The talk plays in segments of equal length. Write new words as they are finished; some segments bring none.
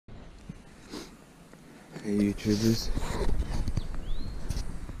Hey YouTubers,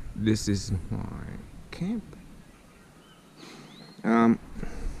 this is my camp. In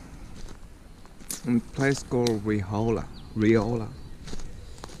a place called Riola,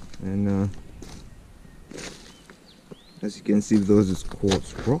 and as you can see, those is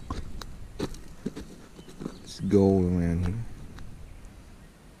quartz rock. It's gold around here.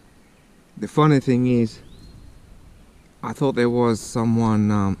 The funny thing is, I thought there was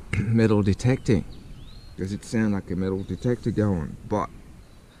someone metal detecting, because it sounded like a metal detector going, but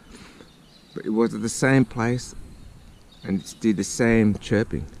it was at the same place and it did the same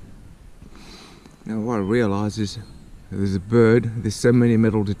chirping. Now what I realised is there's a bird, there's so many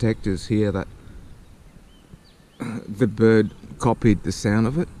metal detectors here that the bird copied the sound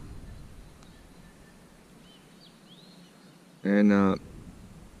of it, and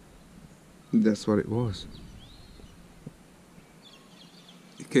that's what it was.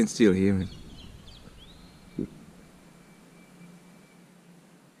 You can still hear me.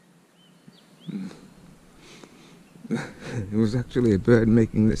 It was actually a bird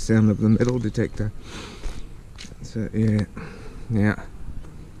making the sound of the metal detector. So yeah.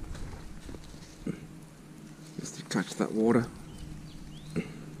 Just to touch that water.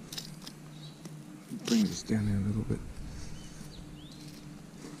 Bring this down there a little bit.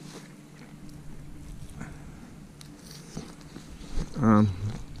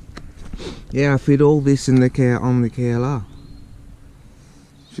 Yeah, I fit all this in the on the KLR.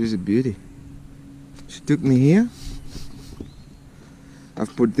 She's a beauty. She took me here.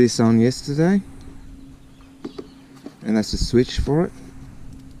 I've put this on yesterday, and that's a switch for it.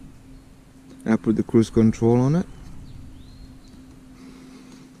 I put the cruise control on it,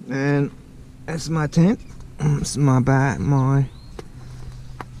 and that's my tent. It's my bag,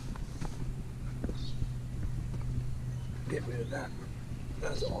 get rid of that.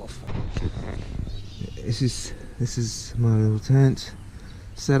 That's off. This is my little tent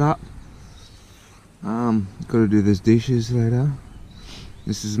set up. Got to do those dishes later.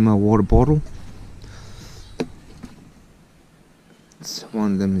 This is my water bottle.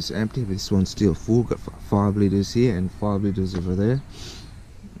 One of them is empty, but this one's still full. Got 5 litres here and 5 litres over there.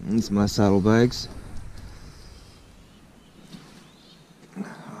 And these are my saddlebags. I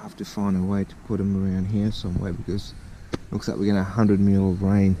have to find a way to put them around here somewhere, because it looks like we're gonna 100 mil of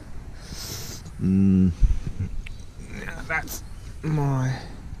rain. Now that's my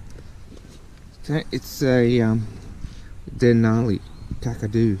tent. It's a Denali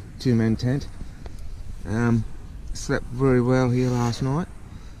Kakadu 2-man tent. Slept very well here last night.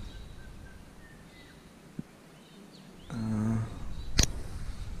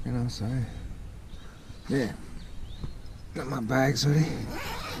 Can I say? Yeah. Got my bags ready.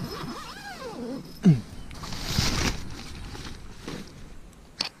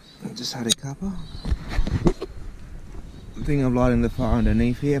 Just had a cuppa. I think I'm lighting the fire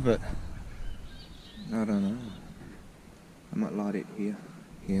underneath here, but I don't know. I might light it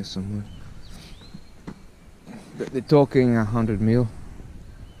here somewhere. But they're talking 100 mil.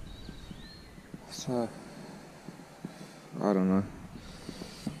 So I don't know.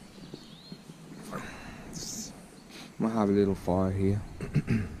 Might have a little fire here.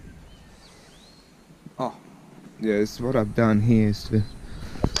 Oh, yeah, this is what I've done here. Is to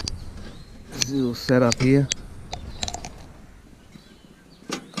this little setup here.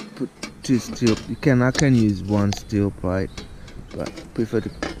 Put 2 steel. I can use 1 steel plate, but I prefer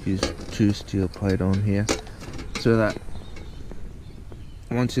to use 2 steel plate on here, so that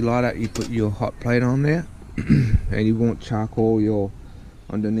once you light it, you put your hot plate on there, and you won't charcoal your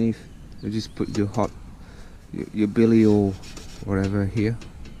underneath. You just put your your billy or whatever here,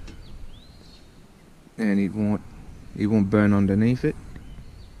 and it won't burn underneath it.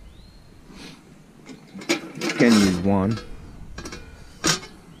 You can use 1.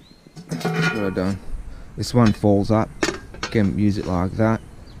 That's what I've done. This one falls up. You can use it like that,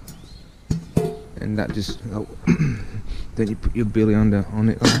 and that just then you put your billy on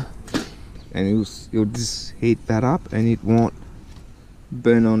it, and you'll just heat that up, and it won't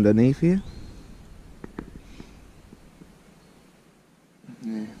burn underneath here.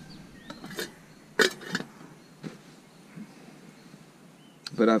 Yeah.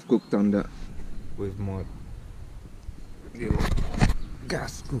 But I've cooked with my little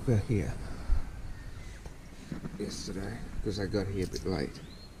gas cooker here yesterday, because I got here a bit late.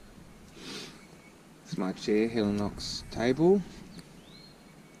 It's my chair, Helinox table.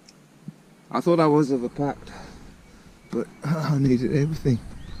 I thought I was overpacked, but I needed everything.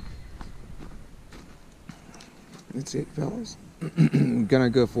 That's it, fellas. I'm gonna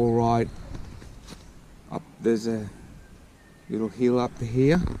go for a ride up. There's a little hill up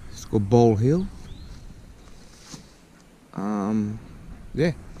here. It's called Bowl Hill.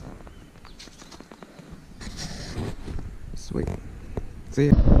 Yeah. Sweet. See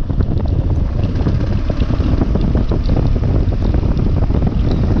ya.